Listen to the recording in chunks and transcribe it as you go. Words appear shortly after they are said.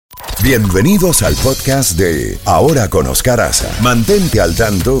Bienvenidos al podcast de Ahora con Oscar Aza. Mantente al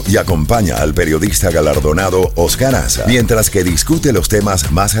tanto y acompaña al periodista galardonado Oscar Aza mientras que discute los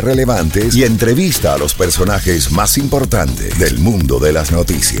temas más relevantes y entrevista a los personajes más importantes del mundo de las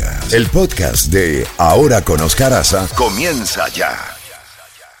noticias. El podcast de Ahora con Oscar Aza comienza ya.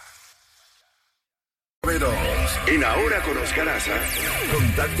 En Ahora con Oscar Aza,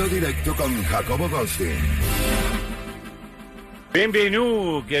 contacto directo con Jacobo Goldstein.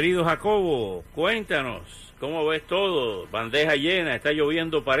 Bienvenido, querido Jacobo. Cuéntanos, ¿cómo ves todo? Bandeja llena, está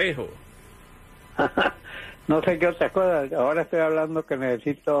lloviendo parejo. No sé qué otra cosa. Ahora estoy hablando que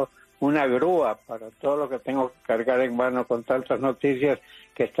necesito una grúa para todo lo que tengo que cargar en mano con tantas noticias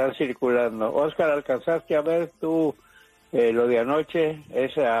que están circulando. Oscar, ¿alcanzaste a ver tú lo de anoche,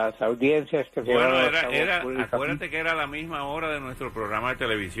 esas audiencias que se Bueno, acuérdate que era la misma hora de nuestro programa de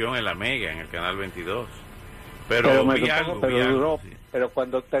televisión en La Mega, en el canal 22. Pero duró, sí. Pero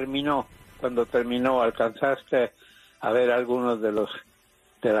cuando terminó, alcanzaste a ver algunos de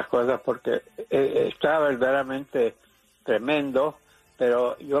las cosas, porque está verdaderamente tremendo.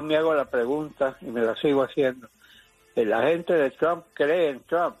 Pero yo me hago la pregunta y me la sigo haciendo. La gente de Trump cree en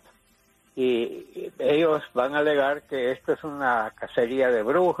Trump y ellos van a alegar que esto es una cacería de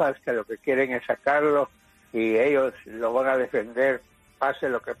brujas, que lo que quieren es sacarlo y ellos lo van a defender pase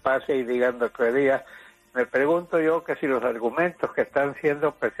lo que pase y digan lo que diga. Me pregunto yo que si los argumentos que están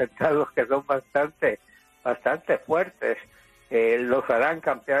siendo presentados, que son bastante fuertes, los harán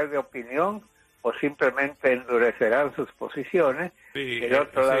cambiar de opinión o simplemente endurecerán sus posiciones del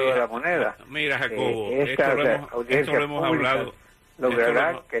otro lado de la moneda. Mira, Jacobo, esto lo hemos hablado.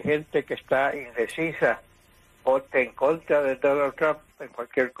 Lograrán que gente que está indecisa vote en contra de Donald Trump en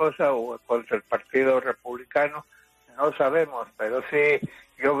cualquier cosa o contra el Partido Republicano. No sabemos, pero sí,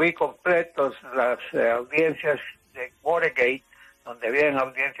 yo vi completos las audiencias de Watergate, donde habían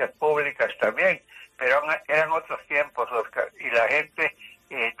audiencias públicas también, pero eran otros tiempos, Oscar, y la gente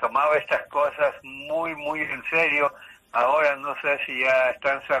tomaba estas cosas muy, muy en serio. Ahora no sé si ya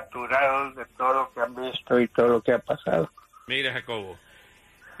están saturados de todo lo que han visto y todo lo que ha pasado. Mira, Jacobo,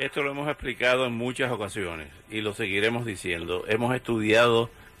 esto lo hemos explicado en muchas ocasiones y lo seguiremos diciendo. Hemos estudiado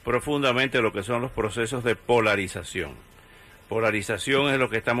profundamente lo que son los procesos de polarización. Polarización es lo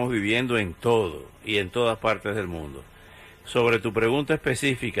que estamos viviendo en todo y en todas partes del mundo. Sobre tu pregunta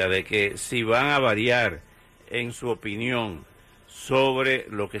específica de que si van a variar en su opinión sobre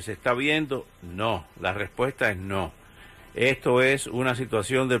lo que se está viendo, no. La respuesta es no. Esto es una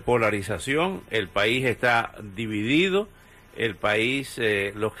situación de polarización. El país está dividido. El país,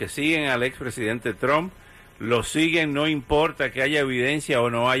 los que siguen al expresidente Trump, lo siguen, no importa que haya evidencia o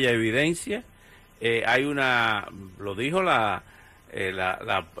no haya evidencia. Hay lo dijo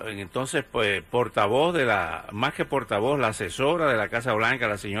entonces pues portavoz más que portavoz, la asesora de la Casa Blanca,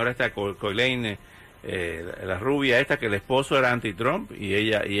 la señora esta Coylane, la rubia esta, que el esposo era anti-Trump y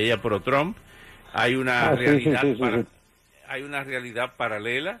ella pro-Trump. Hay una hay una realidad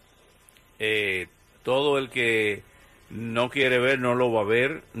paralela. Todo el que no quiere ver no lo va a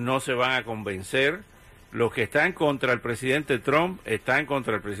ver, no se van a convencer. Los que están contra el presidente Trump están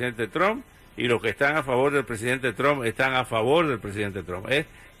contra el presidente Trump y los que están a favor del presidente Trump están a favor del presidente Trump. Es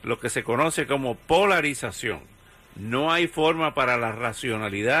lo que se conoce como polarización. No hay forma para la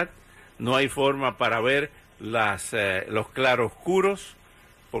racionalidad, no hay forma para ver los claroscuros,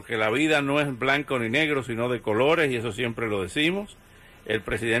 porque la vida no es blanco ni negro, sino de colores, y eso siempre lo decimos. El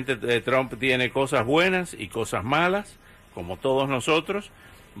presidente Trump tiene cosas buenas y cosas malas, como todos nosotros.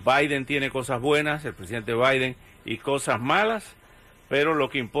 Biden tiene cosas buenas, el presidente Biden, y cosas malas, pero lo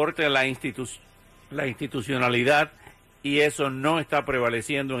que importa es la institucionalidad, y eso no está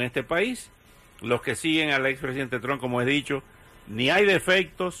prevaleciendo en este país. Los que siguen al expresidente Trump, como he dicho, ni hay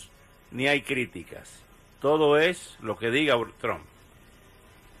defectos ni hay críticas. Todo es lo que diga Trump.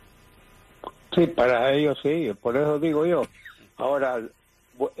 Sí, para ellos sí, por eso digo yo. Ahora,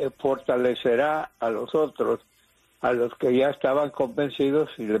 fortalecerá a los otros, a los que ya estaban convencidos,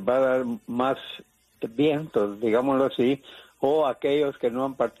 y les va a dar más vientos, digámoslo así, o aquellos que no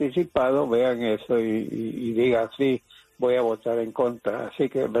han participado vean eso y digan, sí, voy a votar en contra. Así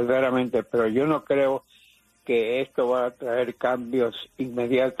que verdaderamente, pero yo no creo que esto va a traer cambios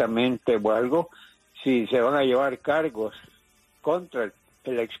inmediatamente o algo, si se van a llevar cargos contra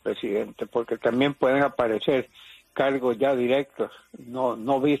el expresidente, porque también pueden aparecer cargos ya directos,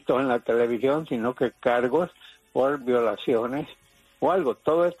 no vistos en la televisión, sino que cargos por violaciones o algo.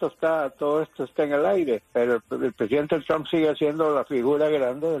 Todo esto está en el aire, pero el presidente Trump sigue siendo la figura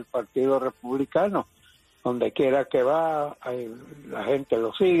grande del Partido Republicano. Donde quiera que va, la gente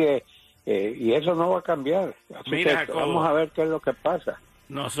lo sigue, y eso no va a cambiar. Así Mira, que Jacobo, vamos a ver qué es lo que pasa.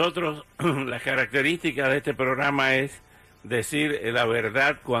 Nosotros, la característica de este programa es decir la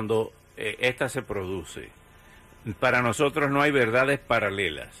verdad cuando ésta se produce. Para nosotros no hay verdades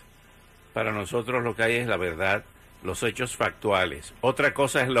paralelas. Para nosotros lo que hay es la verdad, los hechos factuales. Otra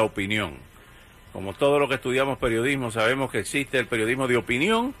cosa es la opinión. Como todo lo que estudiamos periodismo, sabemos que existe el periodismo de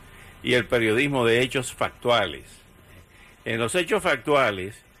opinión y el periodismo de hechos factuales. En los hechos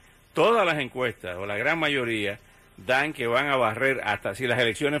factuales, todas las encuestas, o la gran mayoría, dan que van a barrer hasta si las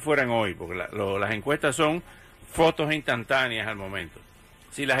elecciones fueran hoy, porque las encuestas son fotos instantáneas al momento.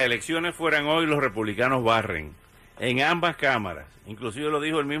 Si las elecciones fueran hoy, los republicanos barren en ambas cámaras, inclusive lo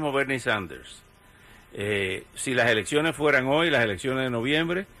dijo el mismo Bernie Sanders. Si las elecciones fueran hoy, las elecciones de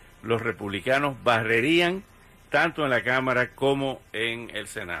noviembre, los republicanos barrerían tanto en la Cámara como en el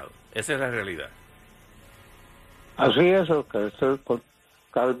Senado. Esa es la realidad. Así es, Oscar, estoy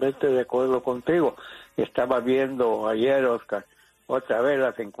totalmente de acuerdo contigo. Estaba viendo ayer, Oscar, otra vez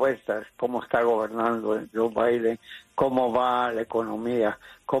las encuestas, cómo está gobernando Joe Biden, cómo va la economía,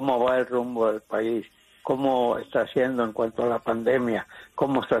 cómo va el rumbo del país, cómo está haciendo en cuanto a la pandemia,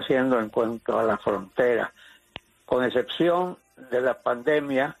 cómo está haciendo en cuanto a la frontera. Con excepción de la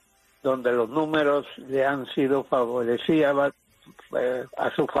pandemia, donde los números le han sido favorecidos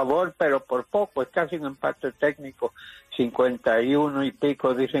a su favor, pero por poco, es casi un empate técnico. 51 y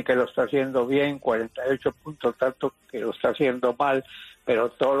pico dicen que lo está haciendo bien, 48 puntos tanto que lo está haciendo mal, pero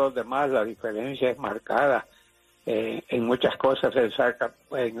todos los demás la diferencia es marcada. En muchas cosas se saca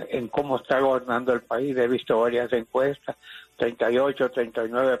en cómo está gobernando el país. He visto varias encuestas, 38,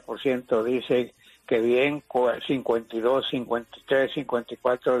 39% dice que bien, 52, 53,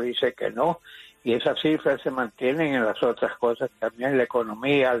 54 dice que no, y esas cifras se mantienen en las otras cosas también, la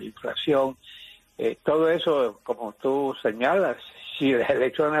economía, la inflación, todo eso, como tú señalas. Si las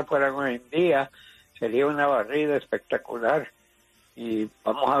elecciones fueran hoy en día, sería una barrida espectacular, y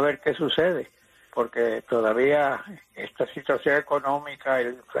vamos a ver qué sucede, porque todavía esta situación económica, la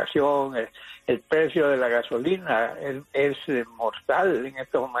inflación, el precio de la gasolina es mortal en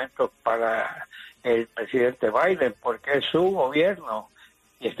estos momentos para el presidente Biden, porque es su gobierno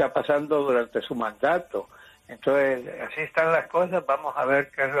y está pasando durante su mandato. Entonces, así están las cosas. Vamos a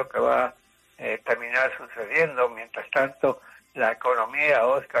ver qué es lo que va a terminar sucediendo. Mientras tanto, la economía,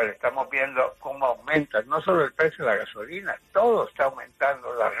 Oscar, estamos viendo cómo aumenta, no solo el precio de la gasolina, todo está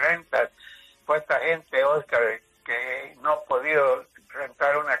aumentando, las rentas. Cuánta gente, Oscar, que no ha podido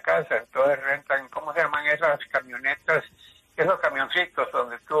rentar una casa, entonces rentan, ¿cómo se llaman esas camionetas? Esos camioncitos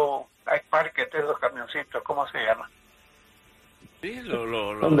donde hay parques de esos camioncitos, ¿cómo se llama? Sí,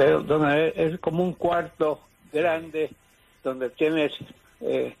 donde es como un cuarto grande, donde tienes,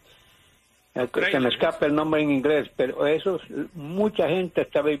 se me escapa el nombre en inglés, pero mucha gente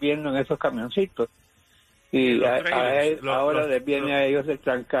está viviendo en esos camioncitos. Y ahora les viene a ellos el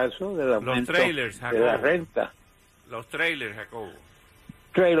trancazo del aumento de la renta. Los trailers, Jacobo.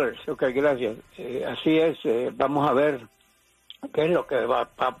 Trailers, ok, gracias. Así es, vamos a ver qué es lo que va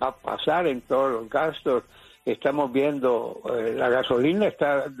a pasar en todos los gastos. Estamos viendo, la gasolina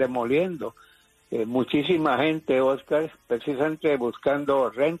está demoliendo. Muchísima gente, Oscar, precisamente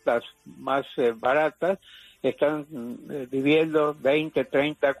buscando rentas más baratas, están viviendo 20,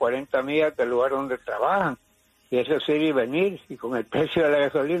 30, 40 millas del lugar donde trabajan. Y eso es ir y venir. Y con el precio de la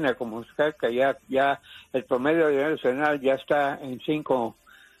gasolina, como está, que ya el promedio nacional ya está en $5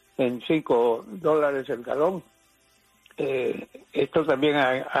 el galón. Esto también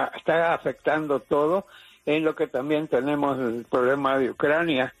está afectando todo, en lo que también tenemos el problema de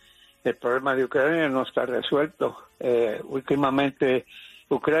Ucrania. El problema de Ucrania no está resuelto. Últimamente,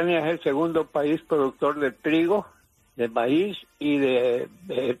 Ucrania es el segundo país productor de trigo, de maíz y de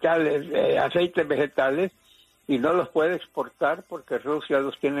vegetales, aceites vegetales, y no los puede exportar porque Rusia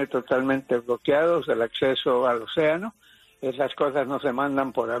los tiene totalmente bloqueados, el acceso al océano. Esas cosas no se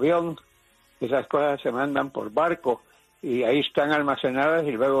mandan por avión, esas cosas se mandan por barco, y ahí están almacenadas.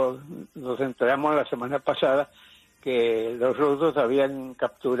 Y luego nos enteramos la semana pasada que los rusos habían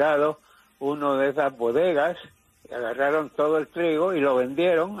capturado uno de esas bodegas, agarraron todo el trigo y lo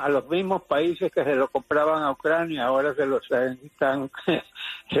vendieron a los mismos países que se lo compraban a Ucrania. Ahora se los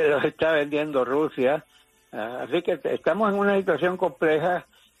está vendiendo Rusia. Así que estamos en una situación compleja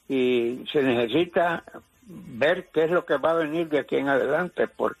y se necesita ver qué es lo que va a venir de aquí en adelante,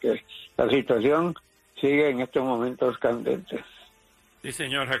 porque la situación sigue en estos momentos candente. Sí,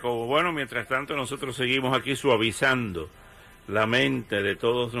 señor Jacobo. Bueno, mientras tanto nosotros seguimos aquí suavizando la mente de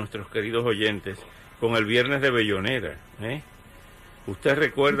todos nuestros queridos oyentes con el Viernes de Bellonera. ¿Usted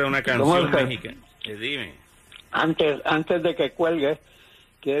recuerda una canción mexicana? Dime. Antes de que cuelgue,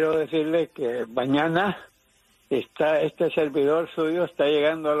 quiero decirle que mañana este servidor suyo está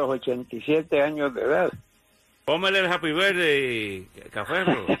llegando a los 87 años de edad. Póngale el Happy Birthday,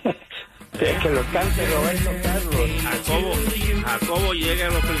 Caferro. Que lo cante Roberto Carlos. Jacobo llega a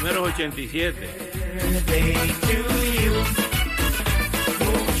los primeros 87.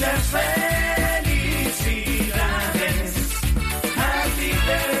 Muchas felicidades. Happy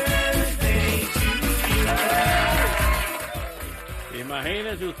birthday to you.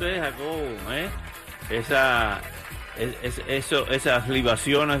 Imagínense ustedes, Jacobo, esas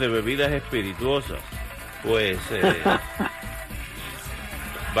libaciones de bebidas espirituosas, pues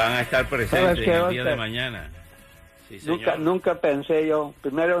van a estar presentes el día de mañana. Sí, nunca pensé yo,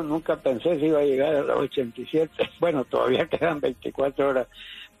 primero nunca pensé si iba a llegar a los 87. Bueno, todavía quedan 24 horas,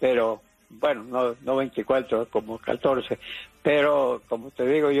 pero bueno, no 24, como 14. Pero como te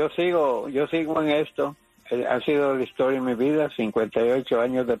digo, yo sigo en esto. Ha sido la historia de mi vida, 58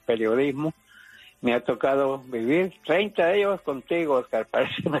 años de periodismo. Me ha tocado vivir 30 de ellos contigo, Oscar,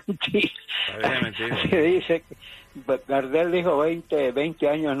 parece mentira. Se dice que Gardel dijo 20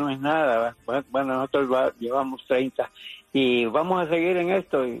 años no es nada. Bueno, nosotros llevamos 30 y vamos a seguir en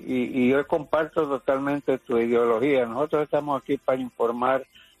esto y yo comparto totalmente tu ideología. Nosotros estamos aquí para informar,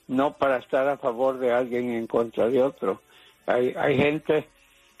 no para estar a favor de alguien y en contra de otro. Hay gente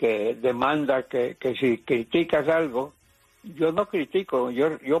que demanda que si criticas algo, yo no critico,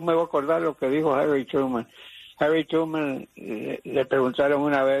 yo me voy a acordar lo que dijo Harry Truman. Harry Truman le preguntaron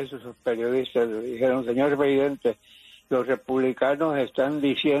una vez a sus periodistas, le dijeron, señor presidente, los republicanos están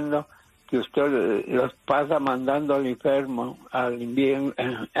diciendo que usted los pasa mandando al infierno,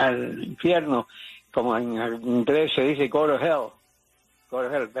 como en inglés se dice go to hell,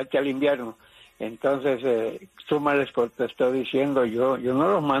 vete al infierno. Entonces Truman les contestó diciendo, yo no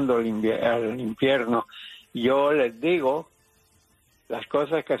los mando al infierno, yo les digo las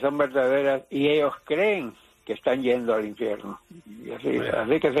cosas que son verdaderas y ellos creen que están yendo al infierno. Y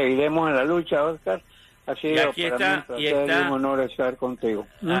así que seguiremos en la lucha, Oscar. Ha sido para mí un honor estar contigo.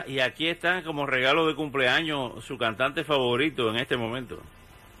 Y aquí está como regalo de cumpleaños su cantante favorito en este momento.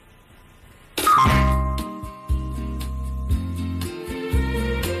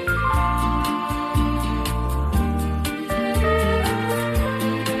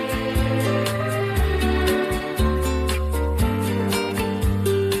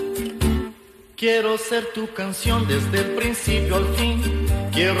 Quiero ser tu canción desde el principio al fin.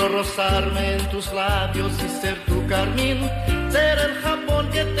 Quiero rozarme en tus labios y ser tu carmín. Ser el jabón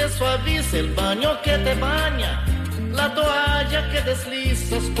que te suaviza, el baño que te baña, la toalla que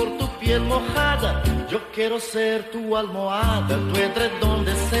deslizas por tu piel mojada. Yo quiero ser tu almohada, tu edredón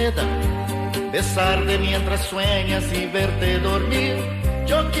de seda, besarte mientras sueñas y verte dormir.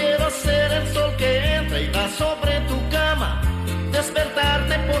 Yo quiero ser el sol que entra y va sobre tu cama,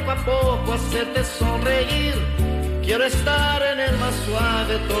 despertarte poco a poco, hacerte sonreír. Quiero estar en el más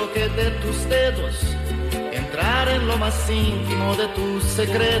suave toque de tus dedos, entrar en lo más íntimo de tus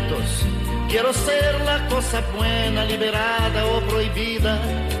secretos. Quiero ser la cosa buena, liberada o prohibida,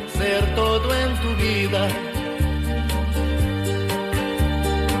 ser todo en tu vida.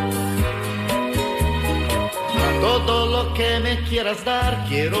 Todo lo que me quieras dar,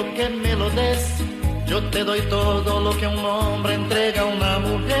 quiero que me lo des. Yo te doy todo lo que un hombre entrega a una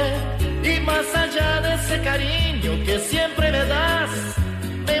mujer. Y más allá de ese cariño que siempre me das,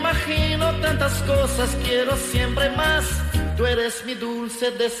 me imagino tantas cosas, quiero siempre más. Tú eres mi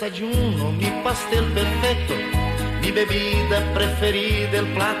dulce desayuno, mi pastel perfecto, mi bebida preferida, el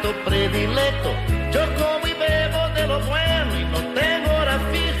plato predilecto. Yo como y bebo de lo bueno y no tengo hora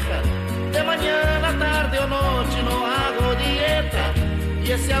fija. De mañana, tarde o noche no hago dieta.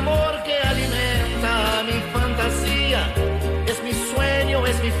 Y ese amor que alimenta mi fantasía es mi sueño,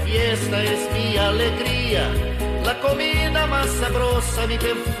 es mi fiesta, es mi alegría. La comida más sabrosa, mi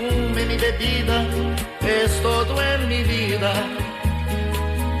perfume, mi bebida, es todo en mi vida.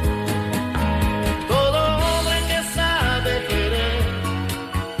 Todo hombre que sabe querer,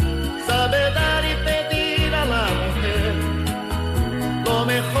 sabe dar y pedir a la mujer lo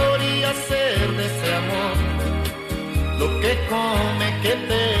mejor y hacer de ese amor lo que come, que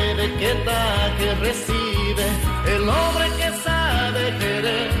bebe, que da, que recibe. El hombre que sabe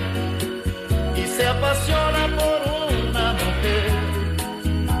querer y se apasiona por una mujer,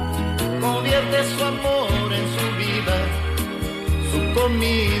 convierte su amor en su vida, su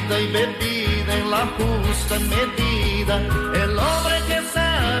comida y bebida en la justa medida. El hombre que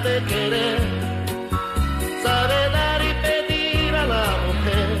sabe querer, sabe dar y pedir a la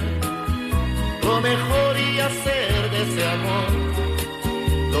mujer lo mejor y hacer de ese amor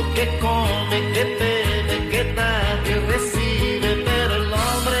lo que come, que bebe, que da, que recibe. Pero el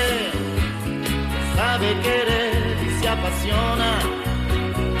hombre sabe querer apasiona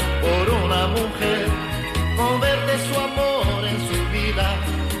por una mujer, convierte su amor en su vida,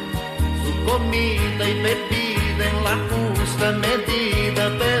 su comida y bebida en la justa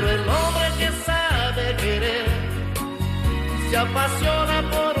medida. Pero el hombre que sabe querer se apasiona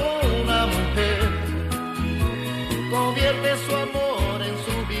por una mujer, convierte su amor en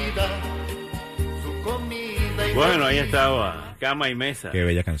su vida, su comida y Bueno, ahí bebida. estaba Cama y Mesa. Qué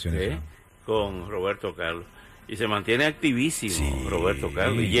bella canción esa. Con Roberto Carlos. Y se mantiene activísimo Sí. Roberto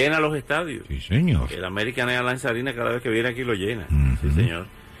Carlos. Y llena los estadios. Sí, señor. El American Airlines Arena cada vez que viene aquí lo llena. Ujú. Sí, señor.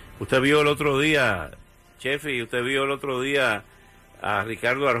 Usted vio el otro día, Chefi, usted vio el otro día a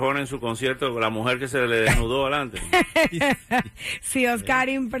Ricardo Arjona en su concierto, la mujer que se le desnudó adelante. Sí, Oscar,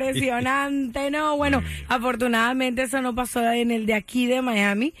 impresionante, ¿no? Bueno, afortunadamente eso no pasó en el de aquí de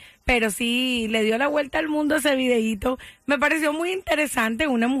Miami, pero sí le dio la vuelta al mundo ese videíto. Me pareció muy interesante,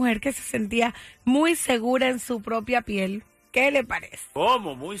 una mujer que se sentía muy segura en su propia piel. ¿Qué le parece?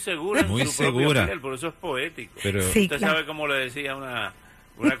 ¿Cómo? Muy segura en Muy su segura. propia piel, por eso es poético. Pero Sí, Usted claro. sabe cómo le decía una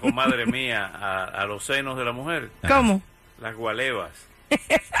comadre mía a los senos de la mujer, ¿Cómo? las gualevas,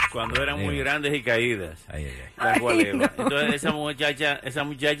 cuando eran muy grandes y caídas. ay, ay, ay. Las Ay, gualevas. no. Entonces esa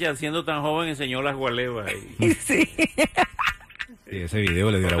muchacha siendo tan joven enseñó las gualevas. Y, Sí, Sí, ese video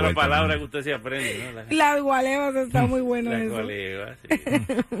le dio la otra vuelta. palabra ¿no? que usted se aprende, ¿no? las gualevas está muy bueno Las eso. gualevas, sí.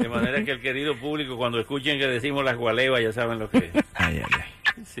 De manera que el querido público, cuando escuchen que decimos las gualevas, ya saben lo que es. Ay, ay,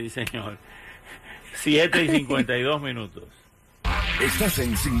 ay. Sí, señor. 7:52 minutos. Estás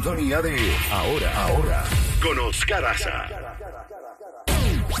en sintonía de Ahora, con Oscar Aza.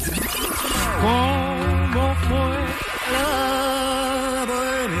 ¿Cómo fue la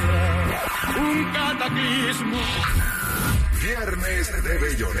bohemia? Un cataclismo. Viernes de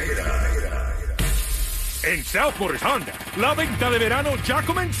Bellonera. En South Motors Honda, la venta de verano ya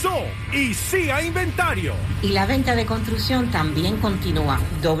comenzó y sí hay inventario. Y la venta de construcción también continúa.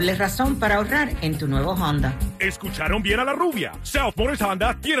 Doble razón para ahorrar en tu nuevo Honda. Escucharon bien a la rubia. South Motors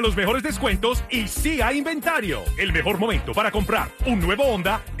Honda tiene los mejores descuentos y sí hay inventario. El mejor momento para comprar un nuevo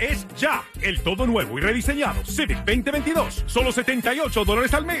Honda es ya. El todo nuevo y rediseñado Civic 2022, solo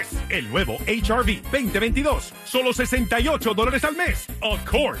 $78 al mes. El nuevo HR-V 2022, solo $68 al mes.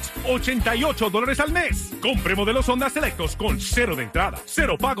 Accords, $88 al mes. Compre modelos Honda selectos con 0 de entrada,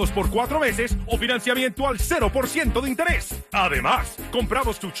 0 pagos por 4 meses o financiamiento al 0% de interés. Además,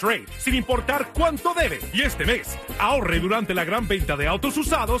 compramos tu trade sin importar cuánto debe. Y este mes, ahorre durante la gran venta de autos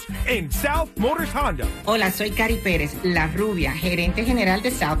usados en South Motors Honda. Hola, soy Cari Pérez, la rubia, gerente general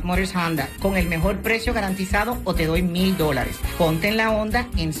de South Motors Honda. Con el mejor precio garantizado o te doy $1,000. Ponte en la onda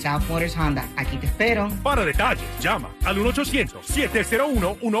en South Motors Honda. Aquí te espero. Para detalles, llama al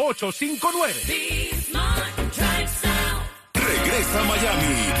 1-800-701-1859. Regresa a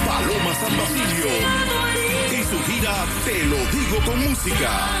Miami, Paloma San Basilio. Y su gira Te lo digo con música.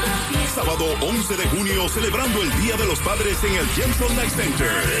 Sábado 11 de junio, celebrando el Día de los Padres en el Jameson Night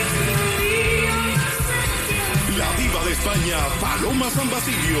Center. La diva de España, Paloma San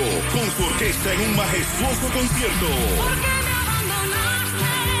Basilio, con su orquesta en un majestuoso concierto.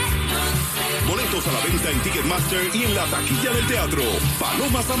 Boletos a la venta en Ticketmaster y en la taquilla del teatro.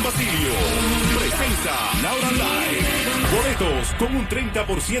 Paloma San Basilio presenta Laura Live. Boletos con un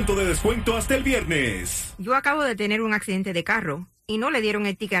 30% de descuento hasta el viernes. Yo acabo de tener un accidente de carro y no le dieron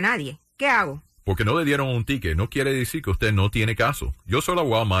el ticket a nadie. ¿Qué hago? Porque no le dieron un ticket no quiere decir que usted no tiene caso. Yo soy el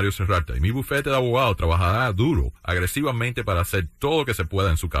abogado Mario Serrata y mi bufete de abogado trabajará duro, agresivamente para hacer todo lo que se pueda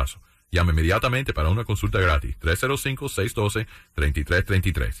en su caso. Llame inmediatamente para una consulta gratis.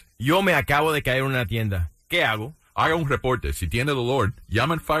 305-612-3333. Yo me acabo de caer en una tienda. ¿Qué hago? Haga un reporte. Si tiene dolor,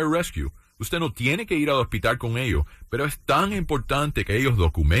 llame al Fire Rescue. Usted no tiene que ir al hospital con ellos, pero es tan importante que ellos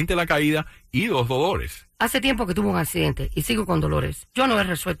documenten la caída y los dolores. Hace tiempo que tuve un accidente y sigo con dolores. Yo no he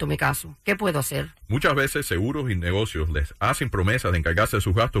resuelto mi caso. ¿Qué puedo hacer? Muchas veces seguros y negocios les hacen promesas de encargarse de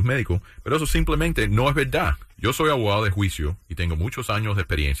sus gastos médicos, pero eso simplemente no es verdad. Yo soy abogado de juicio y tengo muchos años de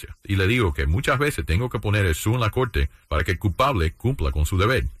experiencia. Y le digo que muchas veces tengo que poner el su en la corte para que el culpable cumpla con su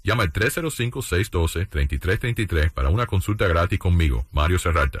deber. Llama al 305-612-3333 para una consulta gratis conmigo, Mario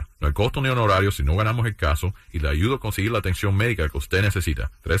Serrata. No hay costo ni honorario si no ganamos el caso y le ayudo a conseguir la atención médica que usted necesita.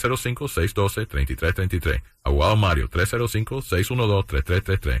 305-612-3333. Abogado Mario,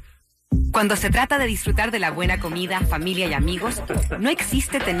 305-612-3333. Cuando se trata de disfrutar de la buena comida, familia y amigos, no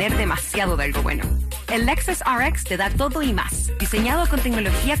existe tener demasiado de algo bueno. El Lexus RX te da todo y más, diseñado con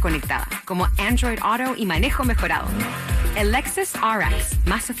tecnología conectada, como Android Auto y manejo mejorado. El Lexus RX.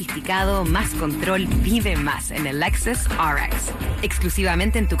 Más sofisticado, más control, vive más en el Lexus RX.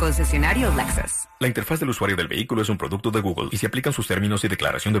 Exclusivamente en tu concesionario Lexus. La interfaz del usuario del vehículo es un producto de Google y se aplican sus términos y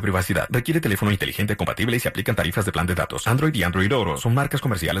declaración de privacidad. Requiere teléfono inteligente compatible y se aplican tarifas de plan de datos. Android y Android Auto son marcas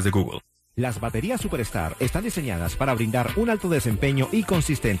comerciales de Google. Las baterías Superstar están diseñadas para brindar un alto desempeño y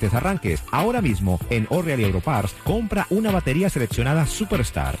consistentes arranques. Ahora mismo, en O'Reilly Auto Parts, compra una batería seleccionada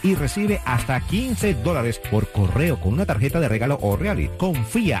Superstar y recibe hasta $15 por correo con una tarjeta de regalo O'Reilly.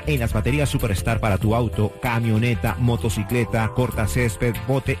 Confía en las baterías Superstar para tu auto, camioneta, motocicleta, cortacésped,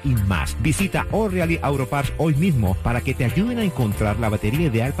 bote y más. Visita O'Reilly Auto Parts hoy mismo para que te ayuden a encontrar la batería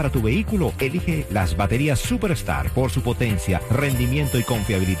ideal para tu vehículo. Elige las baterías Superstar por su potencia, rendimiento y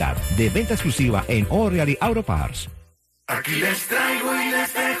confiabilidad. De venta exclusiva en O'Reilly Auto Parts. Aquí les traigo y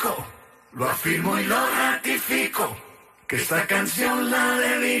les dejo, lo afirmo y lo ratifico, que esta canción la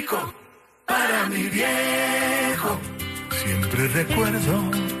dedico para mi viejo. Siempre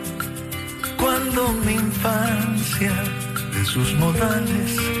recuerdo cuando mi infancia, de sus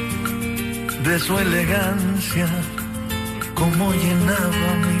modales, de su elegancia, cómo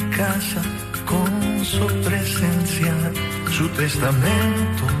llenaba mi casa con su presencia, su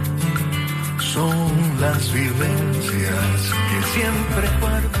testamento. Son las vivencias que siempre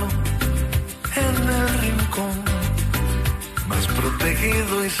guardo en el rincón más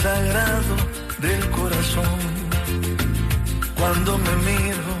protegido y sagrado del corazón. Cuando me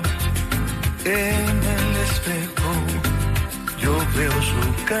miro en el espejo, yo veo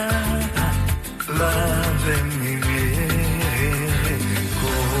su cara, la de mi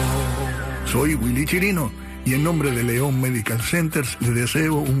viejo. Soy Willy Chirino. Y en nombre de León Medical Centers le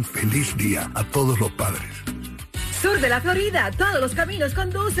deseo un feliz día a todos los padres. Sur de la Florida, todos los caminos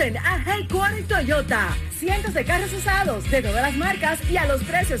conducen a Headquarter Toyota. Cientos de carros usados de todas las marcas y a los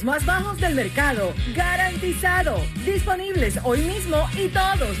precios más bajos del mercado. Garantizado. Disponibles hoy mismo y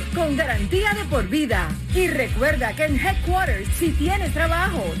todos con garantía de por vida. Y recuerda que en Headquarters, si tienes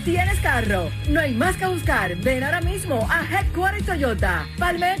trabajo, tienes carro, no hay más que buscar. Ven ahora mismo a Headquarter Toyota,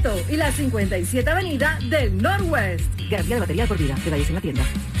 Palmetto y la 57 Avenida del Northwest. Garantía de batería de por vida. Detalles en la tienda.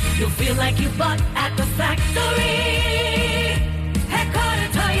 You feel like you bought at the factory. Headquarter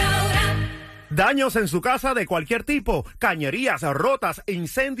Toyota. Daños en su casa de cualquier tipo, cañerías rotas,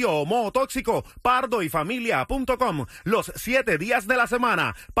 incendio o moho tóxico, pardoyfamilia.com. Los 7 días de la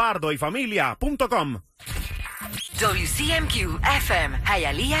semana, pardoyfamilia.com. WCMQ FM,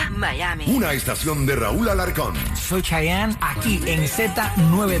 Hialeah, Miami. Una estación de Raúl Alarcón. Soy Chayanne, aquí en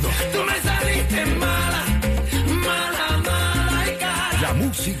Z92. Tú me saliste mala, mala, mala y cara. La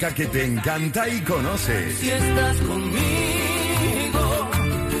música que te encanta y conoces. Si estás conmigo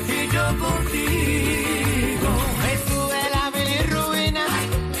y yo contigo. Me sube la bilirrubina.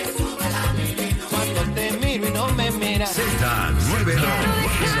 Cuando te miro y no me miras. Z92.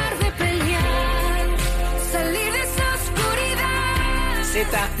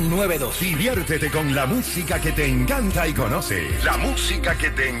 Z92. Diviértete con la música que te encanta y conoces. La música que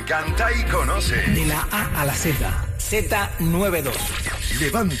te encanta y conoces. De la A a la Z. Z92.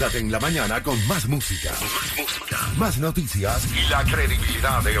 Levántate en la mañana con más música. Más noticias y la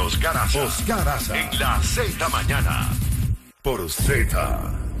credibilidad de Oscar Aza. Oscar Aza en la Z Mañana. Por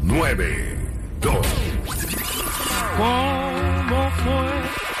Z92. ¿Cómo fue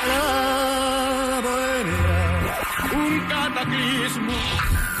la mañana? Un cataclismo.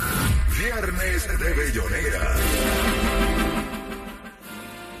 Viernes de Bellonera.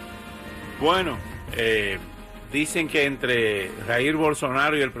 Bueno, dicen que entre Jair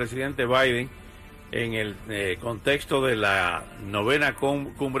Bolsonaro y el presidente Biden, en el contexto de la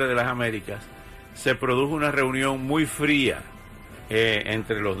 9ª Cumbre de las Américas, se produjo una reunión muy fría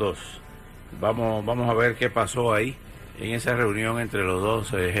entre los dos. Vamos a ver qué pasó ahí, en esa reunión entre los dos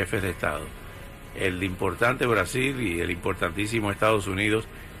jefes de Estado. El importante Brasil y el importantísimo Estados Unidos,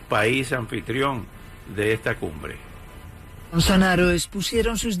 país anfitrión de esta cumbre. Bolsonaro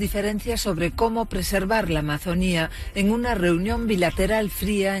expusieron sus diferencias sobre cómo preservar la Amazonía en una reunión bilateral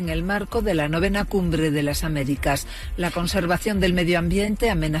fría en el marco de la 9ª Cumbre de las Américas. La conservación del medio ambiente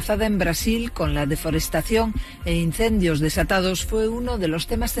amenazada en Brasil con la deforestación e incendios desatados fue uno de los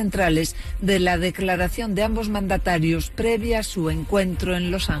temas centrales de la declaración de ambos mandatarios previa a su encuentro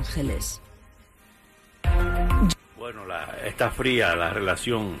en Los Ángeles. Bueno, está fría la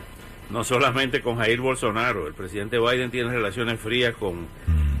relación, no solamente con Jair Bolsonaro. El presidente Biden tiene relaciones frías con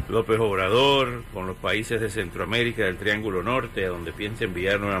López Obrador, con los países de Centroamérica, del Triángulo Norte, a donde piensa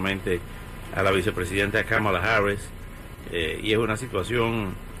enviar nuevamente a la vicepresidenta Kamala Harris, y es una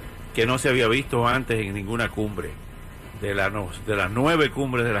situación que no se había visto antes en ninguna cumbre. De las 9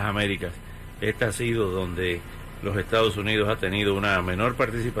 cumbres de las Américas, esta ha sido donde los Estados Unidos ha tenido una menor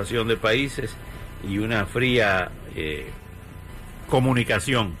participación de países y una fría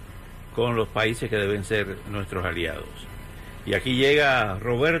comunicación con los países que deben ser nuestros aliados. Y aquí llega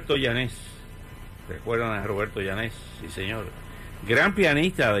Roberto Llanés. ¿Recuerdan a Roberto Llanés? Sí, señor. Gran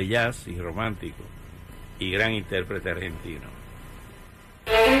pianista de jazz y romántico y gran intérprete argentino.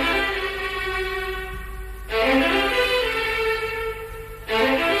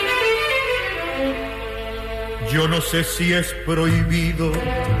 Yo no sé si es prohibido,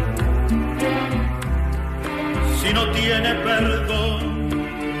 si no tiene perdón,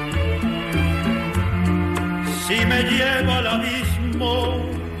 si me lleva al abismo,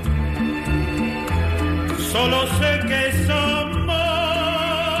 solo sé que es amor.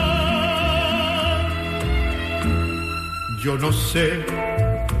 Yo no sé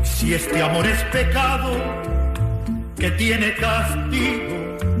si este amor es pecado que tiene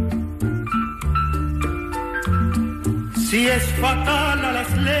castigo, si es fatal a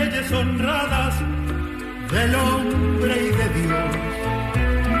las leyes honradas del hombre y de Dios.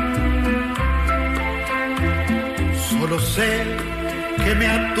 Solo sé que me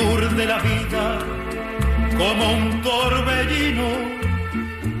aturde la vida como un torbellino,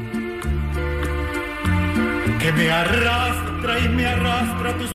 que me arrastra y me arrastra tus